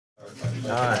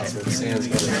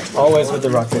Alright. Always with the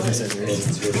rock, paper,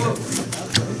 scissors.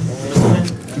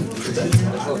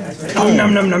 Nom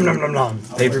nom nom nom nom nom.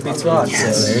 Paper beats rock,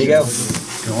 so there you go.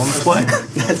 Go on the play.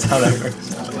 That's how that works.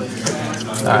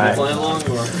 Alright.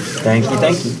 Thank you,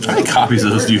 thank you. How many copies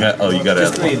of those do you have? Oh, you got to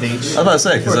have 3 of each. I was about to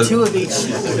say, because 2 of each.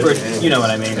 You know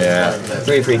what I mean. Yeah.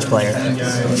 3 for each player.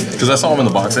 Because I saw them in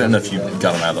the box. I didn't know if you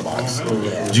got them out of the box.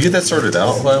 Yeah. Did you get that sorted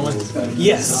out, by the way?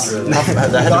 Yes. The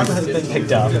dog has been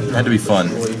picked up. It had to be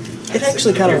fun. It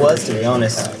actually kind of was, to be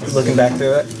honest, looking back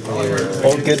through it.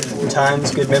 Old good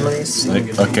times, good memories.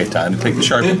 Like, okay, time to take the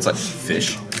Sharpie. It's like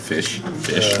fish, fish,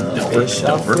 fish, Delver, Fish are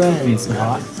Delver. friends,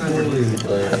 not food.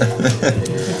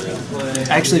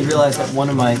 I actually realized that one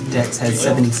of my decks had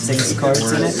 76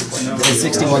 cards in it, and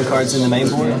 61 cards in the main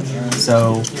board.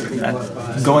 So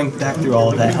going back through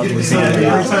all of that helped me see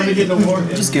it,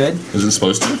 which is good. Was it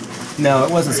supposed to? No,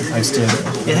 it wasn't supposed to.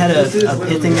 It had a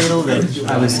pithing needle that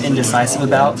I was indecisive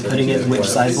about putting it in which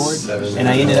sideboard, and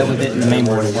I ended up with it in the main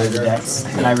board of one of the decks.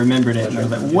 And I remembered it, and I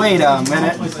was like, wait a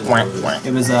minute.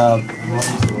 It was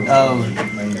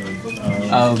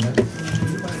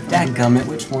dadgummit,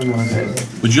 which one was it?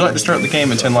 Would you like to start the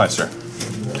game at 10 lives, sir?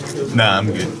 Nah, I'm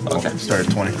good. Okay. Start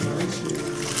at 20.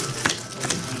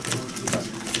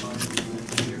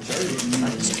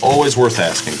 It's always worth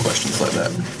asking questions like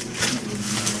that.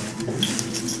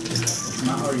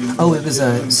 Oh, it was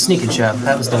a sneak and shove.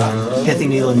 That was the one. Pithing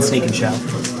needle and sneak and shove.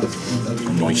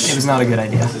 Nice. It was not a good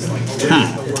idea.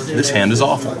 This hand is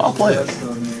awful. I'll play it.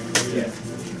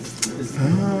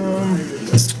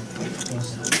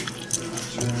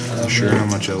 Not sure how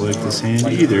much I like this hand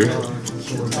either.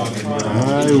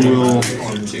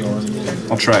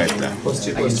 I'll try it then.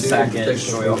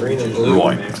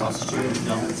 Right. Let's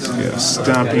go.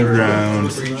 Stomping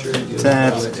ground.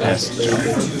 Tap. Pass.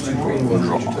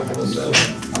 Draw.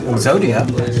 Zodiac.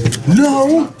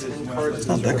 No! It's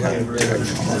not that kind of deck.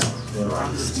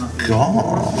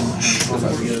 Gosh.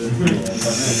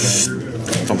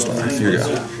 Thumbstar. Here you go.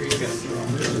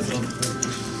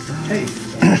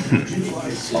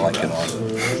 I like it on.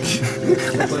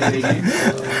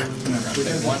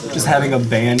 Just having a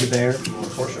band there.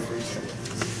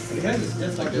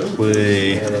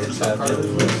 Play.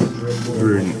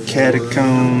 We're in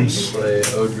Catacombs.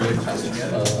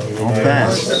 I'll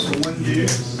pass.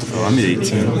 Oh, I'm at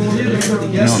 18.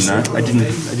 No, I'm not. I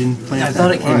didn't play. I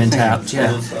thought it came in tapped.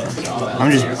 Yeah.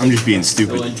 I'm just being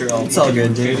stupid. It's all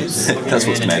good, dude. That's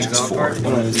what Magic's for.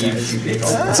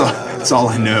 That's all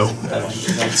I know.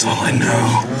 That's all I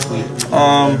know.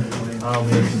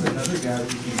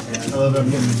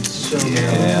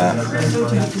 Yeah.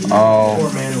 Oh,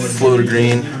 float a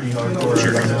green.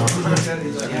 Sure.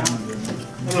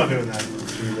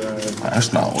 That's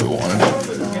not what we wanted.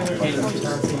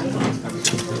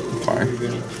 Okay.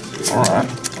 Alright.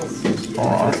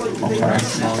 Alright. Okay.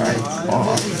 Okay.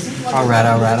 Alright.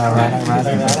 Alright.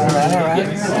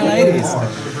 Ladies.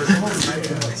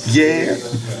 Yeah.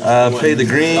 Pay the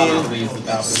green.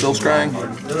 Still scrying?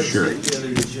 Sure.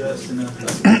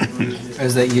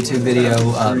 There's that YouTube video,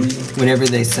 whenever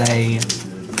they say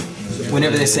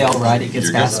all right, it gets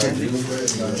faster.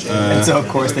 And so, of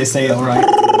course, they say all right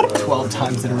 12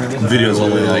 times in a row. The video's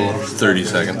only like 30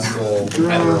 seconds.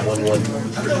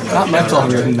 Not much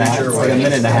longer than that. It's like a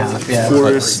minute and a half. Yeah.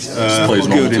 Forest. Plays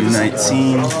Go to normal.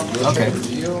 19. Okay.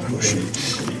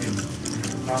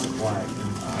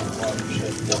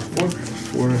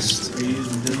 Forest.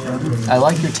 I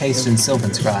like your taste in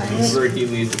Sylvan Scries.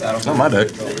 It's not my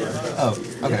deck. Oh,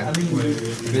 okay.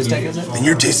 Whose deck is it? And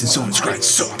your taste in Sylvan Scries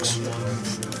sucks.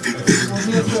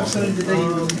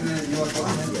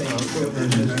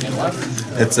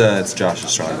 It's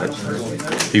Josh's strong deck.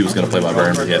 He was gonna play my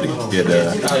burn, but he had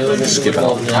to skip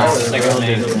out.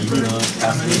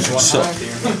 So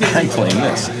I'm playing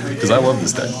this because I love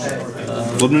this deck.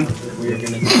 Woodman?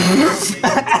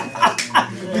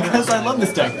 Because I love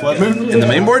this deck, Bloodmoon. In the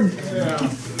main board?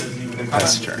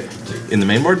 That's true. In the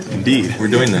main board? Indeed. We're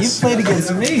doing You this. played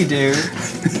against me, dude.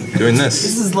 Doing This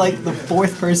this. is like the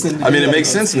 4th person to I mean, do it that makes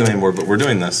against sense in the main board, but we're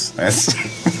doing this. That's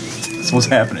what's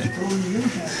happening.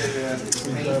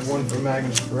 One for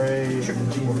Magnus Spray,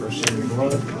 one for Shady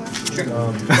Blood.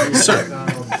 Sir.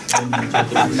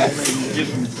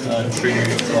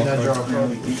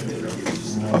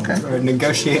 Okay. We're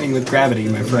negotiating with gravity,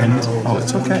 my friend. Oh,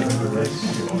 it's okay.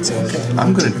 It's okay.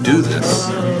 I'm gonna do this.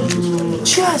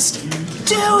 Just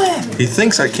do it! He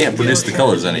thinks I can't produce the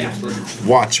colors any.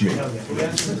 Watch me.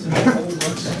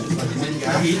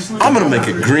 I'm gonna make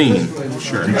it green.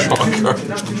 Sure.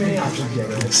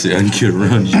 See, I can get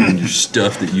around you and your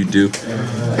stuff that you do.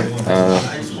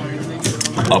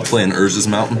 I'll play an Urza's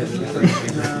Mountain.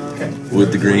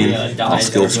 with the green. I'll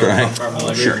skill scry.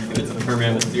 Sure.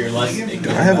 Do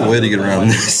I have a way to get around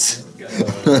this?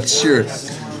 I'm not sure.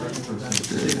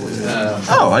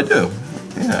 Oh, I do.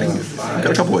 Yeah, I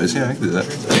got a couple ways. Yeah, I can do that. I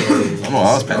don't know what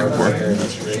I was panicking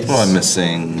for. What am I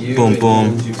missing? Boom,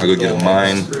 boom. I'll go get a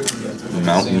mine.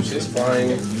 Mountain.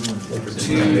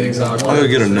 I'll go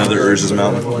get another Urza's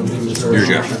Mountain. Here you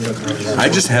go. I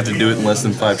just have to do it in less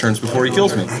than 5 turns before he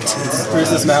kills me.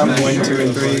 Urza's Mountain, 1, 2,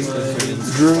 and 3.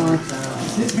 Draw.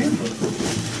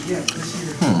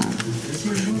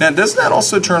 Now, doesn't that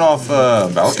also turn off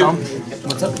Valakut?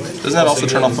 What's up? Doesn't that also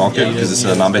turn off Valakut because it's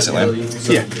a non-basic land?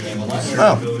 Yeah.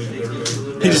 Oh.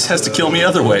 He just has to kill me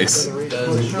other ways.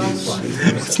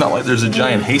 It's not like there's a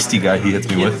giant hasty guy he hits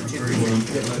me with.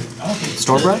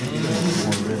 Stormbreath?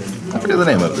 I forget the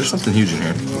name of it. There's something huge in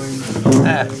here.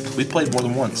 We played more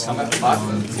than once.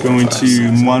 Going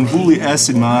to Monvuli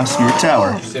Acid Moss, your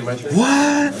tower.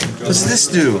 What? What's this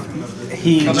do?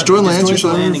 He Destroy lands or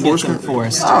destroys land something? and gets them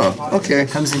forest. Oh, okay.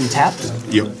 Comes in tapped.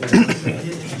 Yep.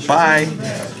 Bye.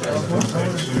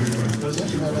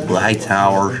 Bye,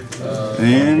 tower.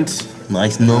 And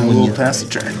Nice knowing we'll you. pass the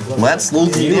turn. That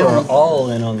slows me You are down. all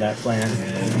in on that plan.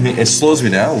 I mean, it slows me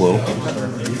down a little,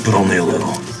 but only a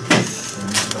little.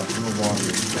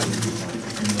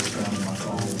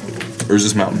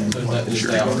 Urza's Mountain.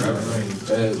 Sure.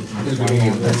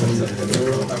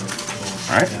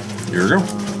 Alright, here we go.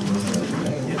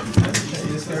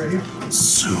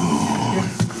 Soon.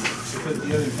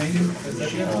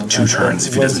 2 turns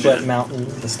if he doesn't do Sweat it. Mountain,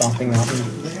 the Stomping Mountain.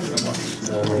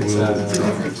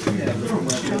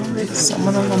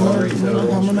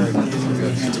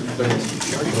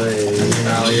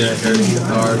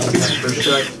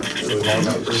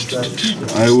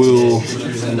 I will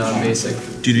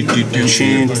Do.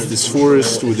 enchant this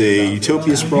forest with a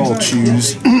Utopia Sprawl.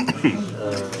 Choose. I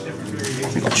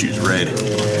think I'll choose red.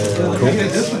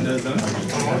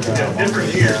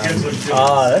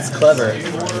 Ah, that's clever.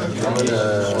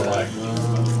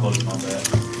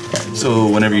 So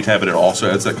whenever you tap it, it also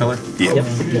adds that color? Yeah.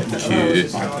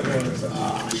 Cute.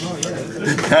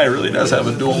 Guy really does have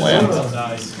a dual land.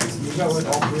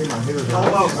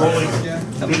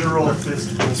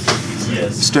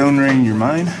 Stone Ring, your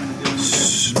mine.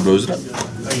 Rose it up.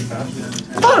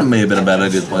 I thought it may have been a bad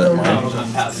idea to play that mine.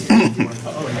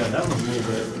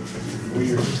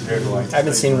 I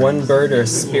haven't seen one bird or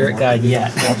spirit guide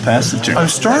yet. I'll pass the turn. I'm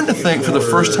starting to think for the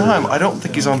first time, I don't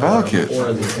think he's on Valakut.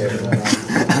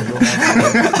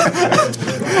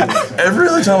 Every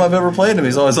other time I've ever played him,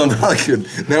 he's always on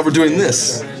Valakut. Now we're doing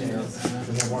this.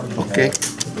 Okay.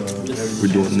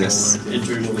 We're doing this.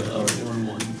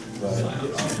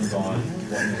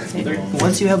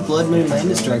 Once you have Blood Moon land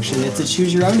destruction, it's a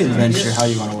choose your own adventure how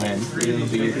you want to win.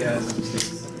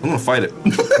 I'm gonna fight it.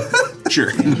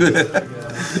 Sure.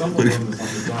 I'll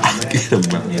get him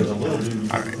out.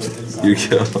 Alright. Here you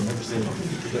go.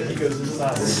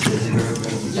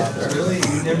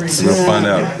 So we'll find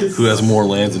out who has more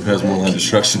lands and who has more land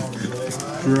destruction.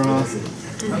 Draw.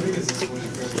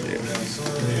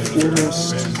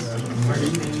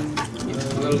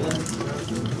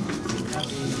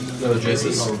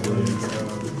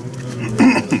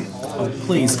 Oh,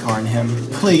 please, Karn him.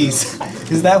 Please.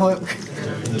 Is that what...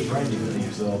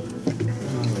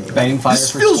 Bang fire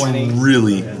This for feels 20.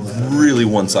 really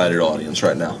one-sided audience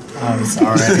right now. I'm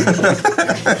sorry.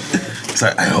 It's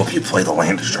like, I hope you play the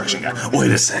land destruction guy.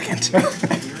 Wait a second.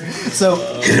 So,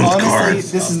 Hit him with honestly,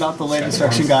 cards. this is not the land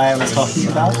destruction guy I was talking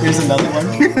about. Here's another one.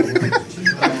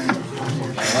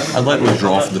 I'd like to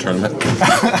withdraw from the tournament.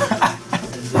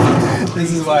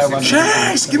 This is why I want to...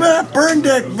 Chase, give me that burn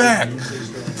deck back.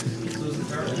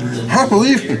 I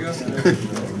believe you.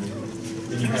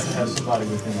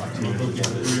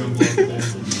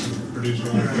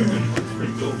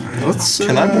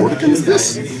 Can I board against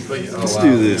this? Let's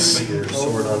do this.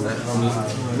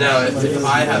 Now, if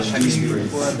I have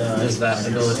hexproof, does that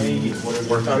ability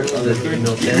work on the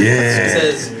military? Yeah. It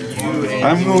says you and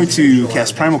I'm going to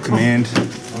cast Primal Command,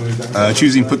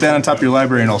 choosing put that on top of your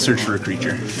library, and I'll search for a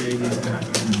creature.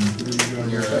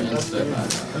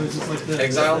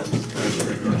 exile.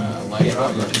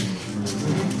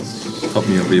 Help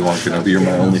me, Obi-Wan Kenobi. You're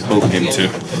my only hope game too.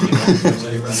 You're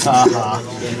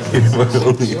my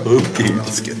only hope game.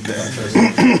 Let's get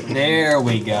that. There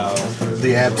we go.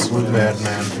 The absolute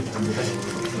madman.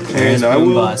 Where's And I Boom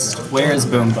will, Bust? Where's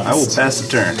Boom Bust? I will pass the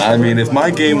turn. I mean, if my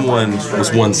game one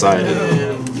was one-sided,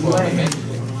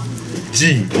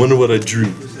 gee, wonder what I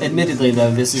drew. Admittedly,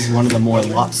 though, this is one of the more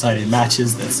lopsided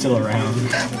matches that's still around.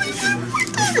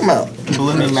 Come out.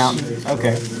 Blooming Mountain.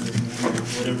 Okay.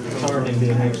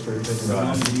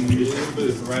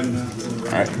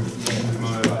 Alright.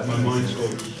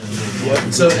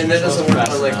 So, and that doesn't work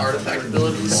on like artifact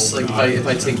abilities? Like if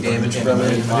I take damage from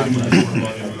it?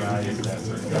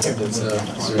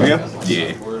 Yeah.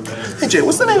 Hey Jay,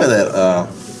 what's the name of that?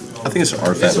 I think it's an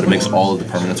artifact, but it makes all of the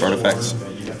permanents artifacts.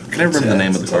 Can I remember the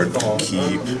name of the card?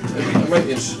 Keep.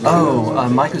 Oh,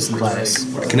 Mycos and Gladys.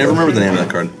 Can I remember the name of that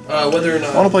card? Whether or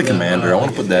not I want to play Commander. I want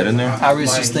to put that in there. I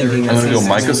was just thinking. I'm going to go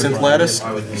Mycosynth Lattice,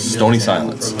 Stony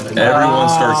Silence. Everyone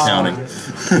start counting.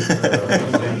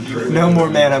 No more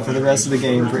mana for the rest of the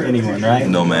game for anyone, right?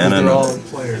 No mana, They're no. all-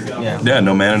 Yeah. Yeah,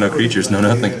 no mana, no creatures, no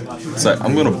nothing. It's like,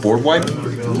 I'm going to board wipe,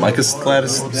 Mycosynth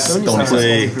Lattice, Stony Silence.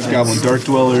 Play Goblin Dark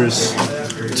Dwellers,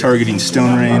 targeting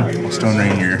Stone Rain. Stone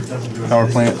Rain your power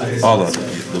plant. Oh,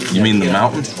 you mean the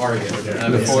mountain?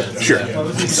 Sure.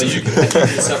 so you can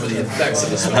suffer the effects of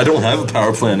this. I don't have a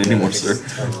power plant anymore, sir.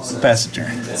 Pass the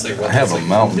turn. I have a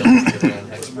mountain.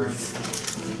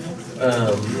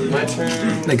 My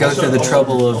turn. They go through the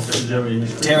trouble of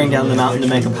tearing down the mountain to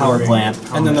make a power plant,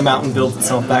 and then the mountain builds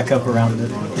itself back up around it.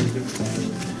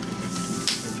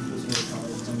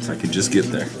 If I could just get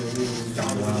there.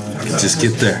 I could just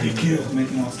get there.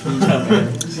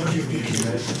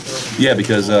 Yeah,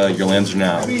 because your lands are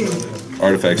now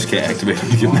artifacts. You can't activate them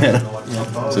to get mana.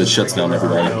 So it shuts down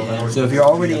everybody. So if you're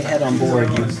already ahead on board,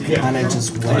 you kind of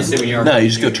just win. No, you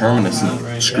just go Terminus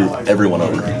and screw everyone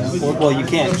over. Well, you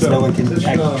can't, because no one can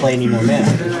play any more mana.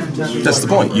 That's the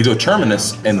point. You go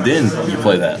Terminus and then you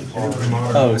play that.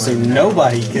 Oh, so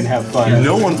nobody can have fun.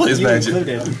 No one plays You Magic.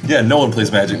 included. Yeah, no one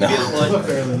plays Magic now.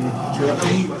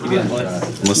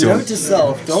 Unless you Note want. to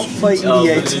self, don't play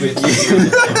EDH with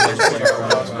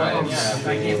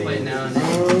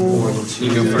You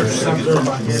go first.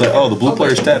 It's like, oh, the blue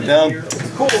player's tapped down.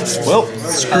 Well,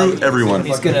 screw everyone.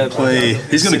 He's gonna Play.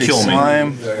 He's gonna Acidic kill me.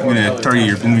 Slime. I'm gonna target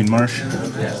your Blooming Marsh.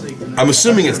 I'm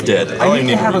assuming it's dead. I need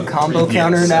to have a combo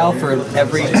counter now for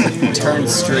every turn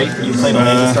straight you play my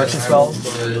destruction spell.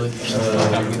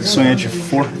 Swing at you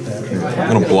for 4.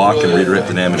 I'm gonna block and redirect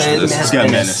the damage to this. It's got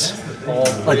Menace.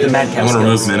 Like the Mad Cow I'm gonna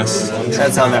remove skills. Menace.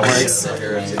 That's how that works.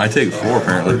 I take 4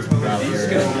 apparently.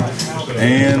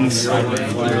 And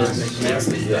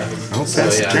I'll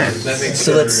pass the turn.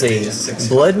 So let's see.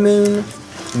 Blood Moon,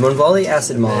 Moonvolley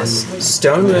Acid Moss,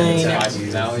 Stone Rain,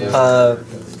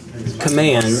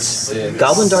 Command,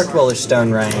 Goblin Dark Dweller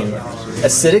Stone Rain,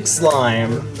 Acidic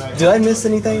Slime. Did I miss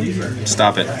anything?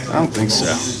 Stop it. I don't think so.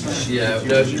 Yeah,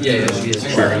 no, she is.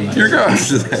 Sure. You're going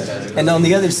after that. And on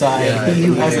the other side, he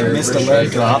who hasn't missed a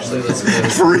leg drop.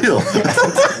 For real.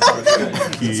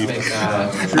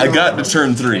 I got to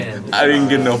turn 3. I didn't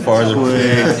get no farther.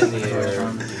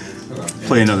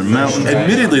 Play another mountain.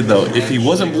 Admittedly though, if he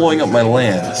wasn't blowing up my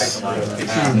lands,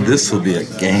 this would be a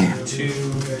game.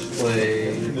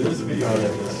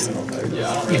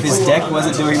 If his deck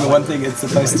wasn't doing the one thing it's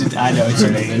supposed to, I know what you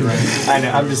mean. I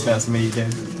know, I'm just messing with you,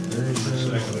 dude.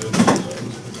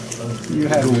 You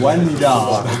had one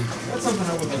job.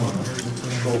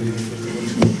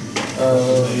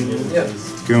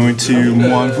 Going to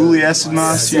Moonvolley Acid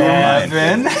Moss. You're mine.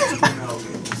 7.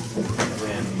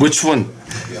 Which one?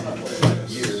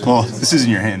 Well, this is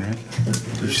in your hand, right?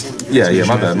 Yeah,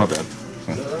 my bad.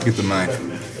 Get the mine.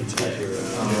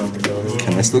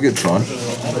 Can I still get Tron?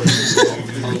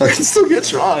 I can still get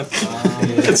Tron.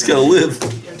 It's gotta live.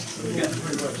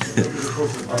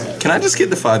 Can I just get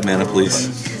the 5 mana, please?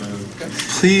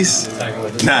 Please?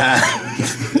 Nah.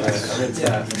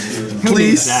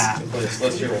 Please?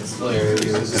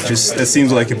 That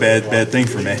seems like a bad thing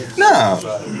for me. No.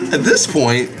 At this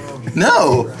point,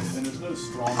 no.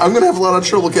 I'm gonna have a lot of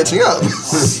trouble catching up.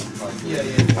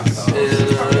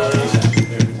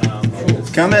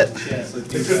 Comment.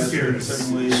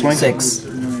 Swing. 6.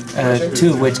 2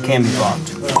 of which can be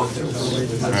blocked.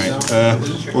 Alright,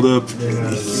 hold up.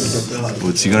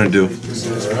 What's he gonna do?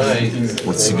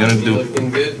 What's he gonna do?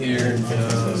 Looking good here.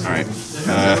 Alright,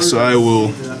 so I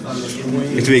will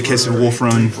activate Cast of Wolf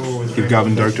Run, give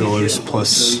Goblin Dark Dwellers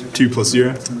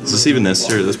 +2/+0. Is this even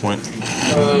necessary at this point?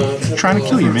 Trying to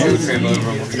kill you, man.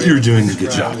 You're doing a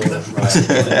good job.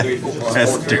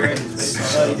 That's the turn.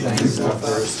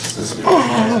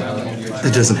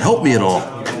 It doesn't help me at all.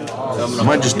 I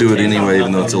might just do it anyway,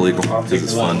 even though it's illegal, because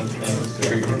it's fun.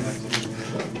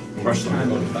 I'm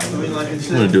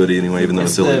gonna do it anyway, even though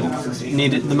it's illegal.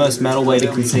 Needed the most metal way to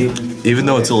concede. Even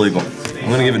though it's illegal. I'm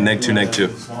gonna give it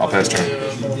 -2/-2. I'll pass turn.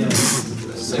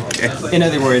 In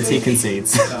other words, he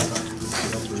concedes.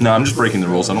 No, I'm just breaking the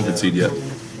rules. I don't concede yet.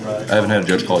 I haven't had a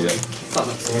judge call yet.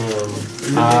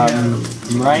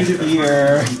 Right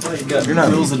here. You're not,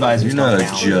 Rules advisor. you're not a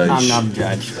judge. I'm not a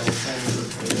judge.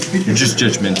 You're just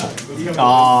judgmental.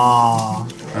 Aww.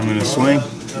 I'm gonna swing,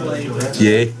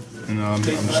 Yay. and I'm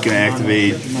just gonna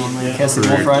activate Cast the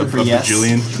Wolf Run for a yes.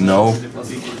 bajillion. No.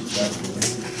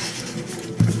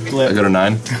 Flip. I got a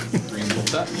 9.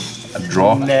 A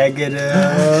draw. Negative.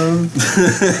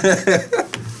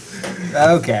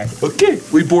 Okay. Okay,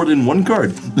 we board in 1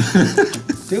 card.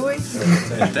 Do we?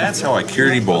 And that's how I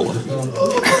cured Ebola.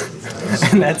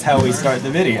 And that's how we start the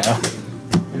video.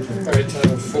 Alright,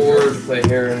 time 4, play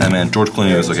Heron. Hey man, George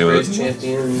Clooney was okay with it.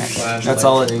 Champion, That's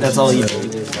all you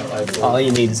need. All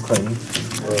you need is Clinton.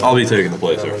 I'll be taking the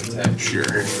play, sir. Sure.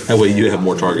 That way you have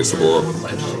more targets to blow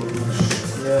up.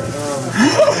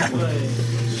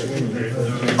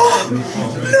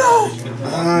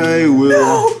 I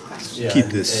will keep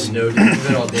this. And no,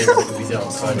 even all damage can be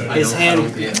dealt. So His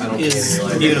hand is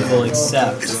beautiful,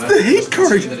 except The hate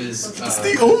card! that is It's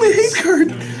the only hate card!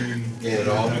 gain it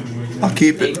all. I'll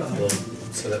keep it.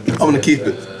 So that I'm gonna keep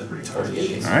it.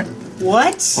 Alright.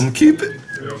 what? I'm gonna keep it.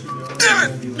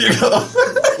 Damn it! Here you go.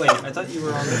 Wait, I thought you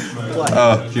were on the what?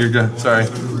 Oh, here you go. Sorry.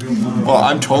 Well,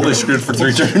 I'm totally screwed for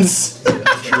 3 turns.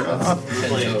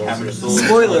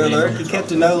 Spoiler alert: he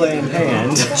kept a no land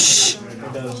hand. Shh.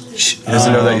 He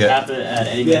doesn't know that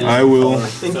yet. I will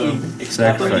Think he-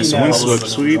 sacrifice Windswept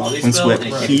Sweep, Windswept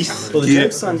Heath. Well, the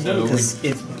joke's on him because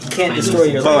if he can't destroy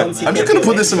your lands, he I'm just can't gonna do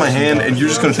put this in my hand, and you're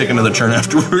just gonna take another turn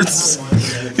afterwards.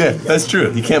 Yeah, that's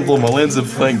true. You can't blow my lands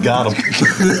if I ain't got them.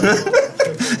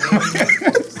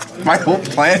 My whole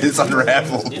plan is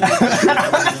unraveled.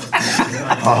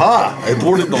 Aha! I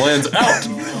boarded the lands out.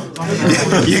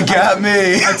 You got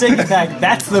me. I take it back.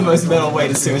 That's the most metal way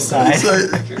to suicide.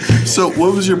 So,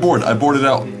 what was your board? I boarded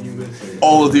out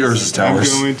all of the Ursus I'm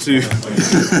towers. going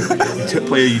to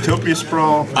play a Utopia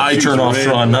Sprawl. I turn off Red.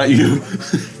 Tron, not you.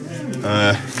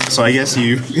 So I guess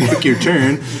you took your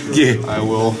turn. Yeah, I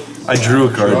will I drew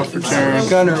a draw card. for turn.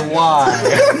 Gunner, why?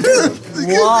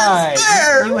 Why?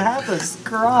 You have a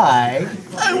scry.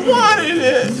 I wanted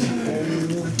it.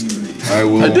 I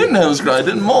will I didn't have a scry. I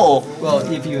didn't mull. Well,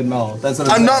 if you had mull, that's what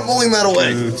I'm not mulling that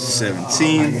away. move to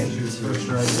 17.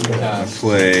 I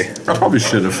play I probably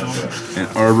should have. an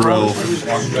Arbor Elf.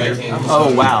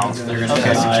 Oh wow. Pass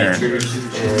Okay. the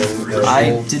turn.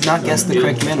 I did not guess the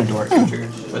correct mana dork,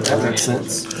 but that makes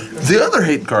sense. The other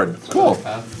hate card. Cool.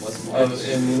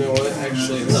 And you know what?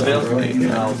 Actually, it's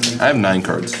I have 9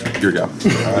 cards. Your go.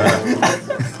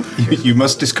 You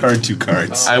must discard 2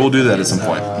 cards. I will do that at some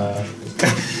point.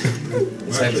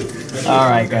 All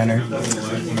right, Gunner.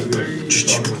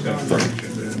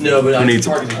 No, but I needs it?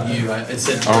 targeted you. I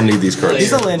said I don't need these cards.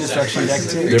 He's a land destruction deck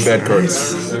too. They're bad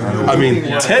cards. I mean,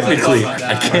 technically,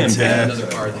 I can ban. another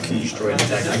card that can destroy an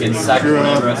attack. I can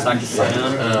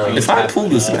If I pull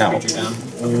this out,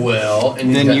 well,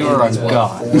 and Then got you are a as well.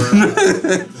 god.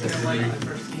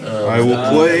 I will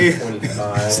play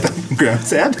 25. Stomping Ground.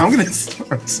 Sad. I'm gonna. He's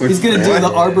gonna do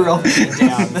the Arbor Elf beat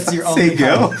down. That's your only Say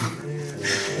go. card.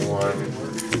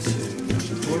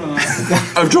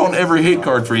 I've drawn every hate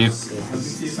card for you.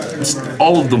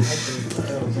 All of them.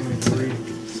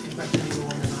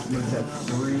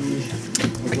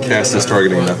 I cast this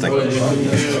targeting nothing.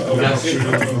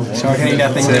 Targeting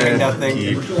nothing, doing nothing.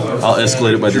 I'll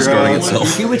escalate it by discarding You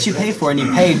itself. get what you pay for, and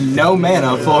you pay no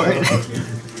mana for it.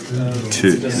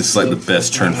 Dude, this is like the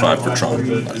best turn 5 for Tron.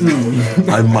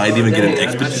 I might even get an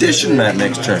expedition map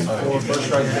next turn. I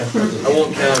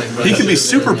won't count it. But He could be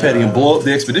super petty and blow up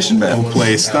the expedition map.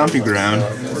 Play Stomping Ground.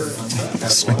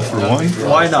 Swing for 1.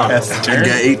 Why not? Pass the I turn.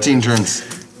 got 18 turns.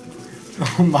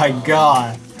 Oh my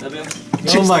god.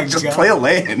 Oh my Just god. play a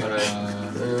land.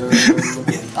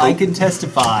 I can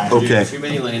testify. Okay, What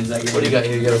do you got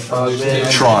here? You got a fog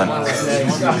man? Tron.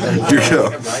 Here you go.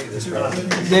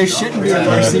 There shouldn't be a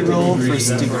mercy rule for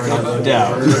stupid.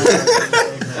 No.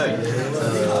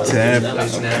 Tap.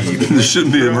 There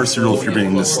shouldn't be a mercy rule if you're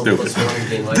being this stupid.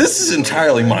 This is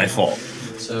entirely my fault.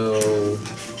 So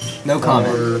No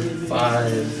comment. 4,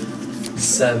 5,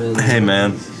 7, Hey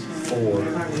man, 4,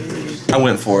 I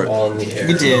went for it. all in the air.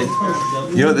 You did.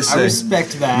 You know what they I say?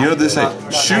 respect that. You know what they say?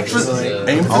 Not Shoot for, actually.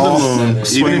 aim for the moon. Even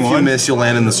swing if you one. miss, you'll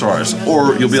land in the stars.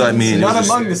 Or you'll be like me and Not you'll just,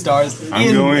 among the stars. I'm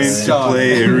in going the to stars.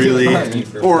 play a really,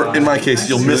 or in my case,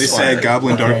 you'll really miss sad fire.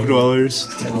 Goblin Dark Dwellers.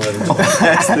 10, 11,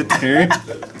 Pass the turn.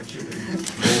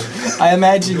 I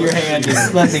imagine your hand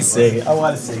is. Let me see. I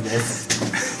want to see this.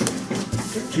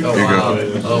 Oh you wow.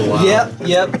 go. Oh wow.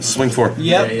 Yep. Swing for it.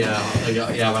 Yep.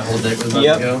 Yeah, my whole deck was about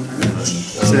Yep. to go.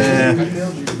 Tap.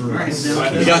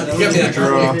 You got me that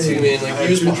draw too, man. Like he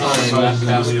was behind.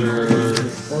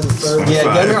 Yeah,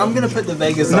 Gunner, I'm gonna put the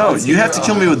Vegas No, on. you have to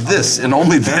kill me with this and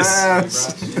only this.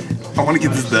 Pass. I want to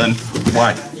get this done.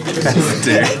 Why? Pass the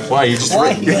turn. Why? You just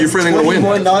Why? you're afraid I'm gonna win.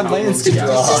 More non-lands to draw.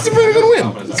 You're afraid I'm gonna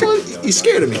win. That's why you're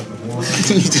scared of me.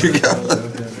 You go.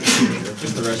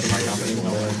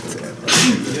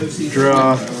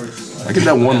 Draw. I get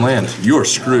that one land. You are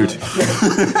screwed.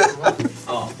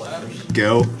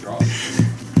 Go.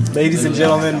 Ladies and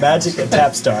gentlemen, Magic at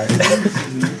Tap Start. You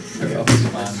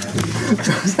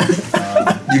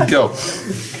go.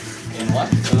 And what?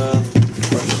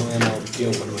 Unfortunately, I'll deal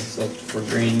with myself for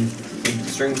green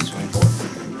string swing for.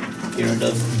 Hero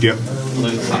does. Yep.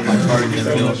 Blue, pop my card, and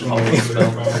then deal all the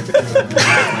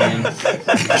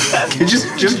spell. You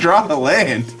just draw a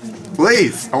land.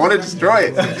 Please, I want to destroy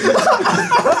it.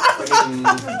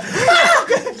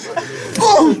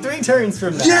 Boom! 3 turns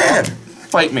from now. Yeah!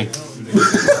 Fight me.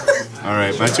 All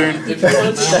right, my turn.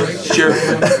 Sure.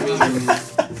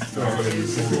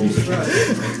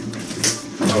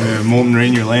 Molten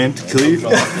Rain your land to kill you.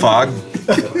 Fog.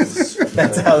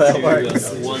 That's how that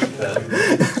works.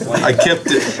 I kept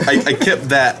it. I kept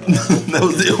that. That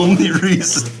was the only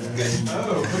reason.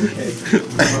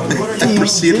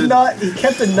 He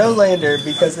kept a no-lander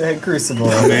because it had Crucible.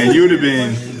 Oh, man, you would have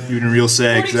been real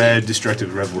sad because I had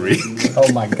Destructive Revelry. Oh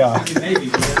my god. I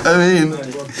mean,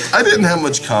 I didn't have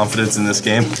much confidence in this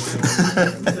game.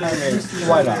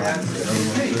 Why not?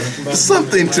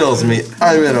 Something tells me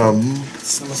I'm in a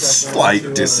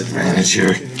slight disadvantage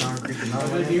here.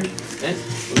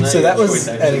 So that was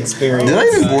an experience. Did I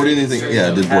even board anything? Yeah,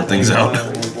 I did board things out.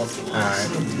 Alright.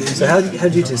 So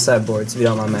how'd you decide boards, if you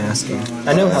don't mind my asking?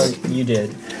 I know how you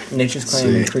did. Nature's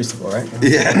Claim and Crucible, right?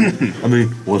 Yeah. I mean,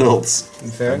 what else?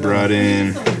 Fair enough.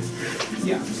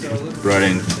 Brought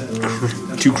in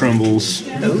 2 crumbles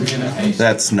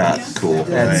That's not cool.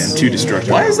 and 2 destructive.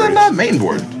 Why is that not main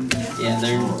board? Yeah,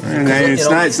 they're. And it's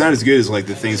not as good as like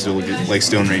the things that will get like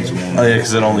Stone Range Oh 1. yeah,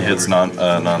 because it only hits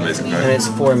non-basic. And Right? it's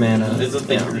 4 mana.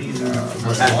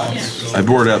 I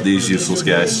board out these useless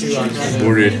guys.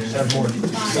 Boarded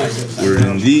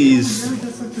in these.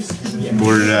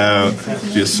 Boarded out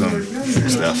just some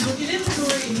stuff.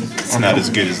 It's not as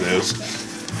good as those.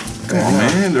 Come on,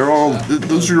 man.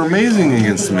 Those are amazing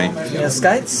against me. Yeah,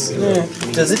 Skites,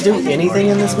 does it do anything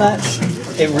in this match?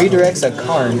 It redirects a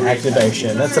Karn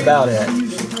activation. That's about it.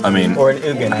 I mean, Or an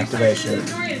Ugin activation.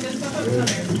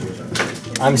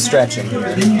 I'm stretching here.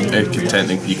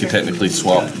 you could technically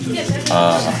swap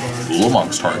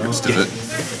Lomong's targets to it.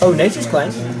 Oh, Nature's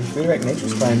Claim. Redirect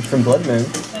Nature's Claim from Blood Moon.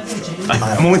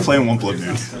 I'm only playing 1 Blood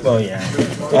Moon. Well, yeah. It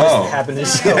Oh. just happened to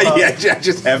show up. Yeah, I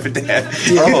just happened to have.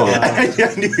 Oh. I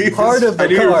knew Part of the I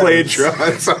knew you were cards. playing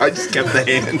Tron, so I just kept the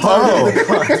hand. Oh. We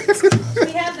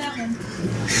have that one.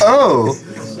 Oh.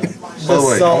 By the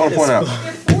way, I salt want to point is- out,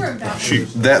 Four of them. shoot,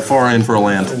 that far in for a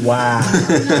land. Wow.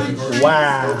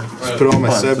 Wow. Put all my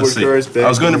Let's sideboard see. cards back. I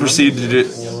was going to proceed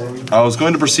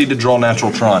to draw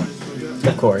natural Tron,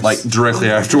 Of course. like directly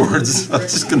afterwards. I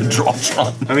was just going to draw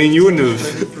Tron. I mean, you wouldn't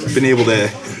have been able to.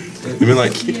 You'd be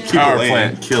like, power land.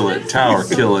 plant, kill it. Tower,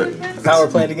 kill it. Power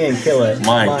plant again, kill it.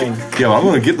 Mine. Yo, I'm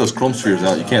going to get those chrome spheres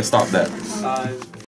out. You can't stop that.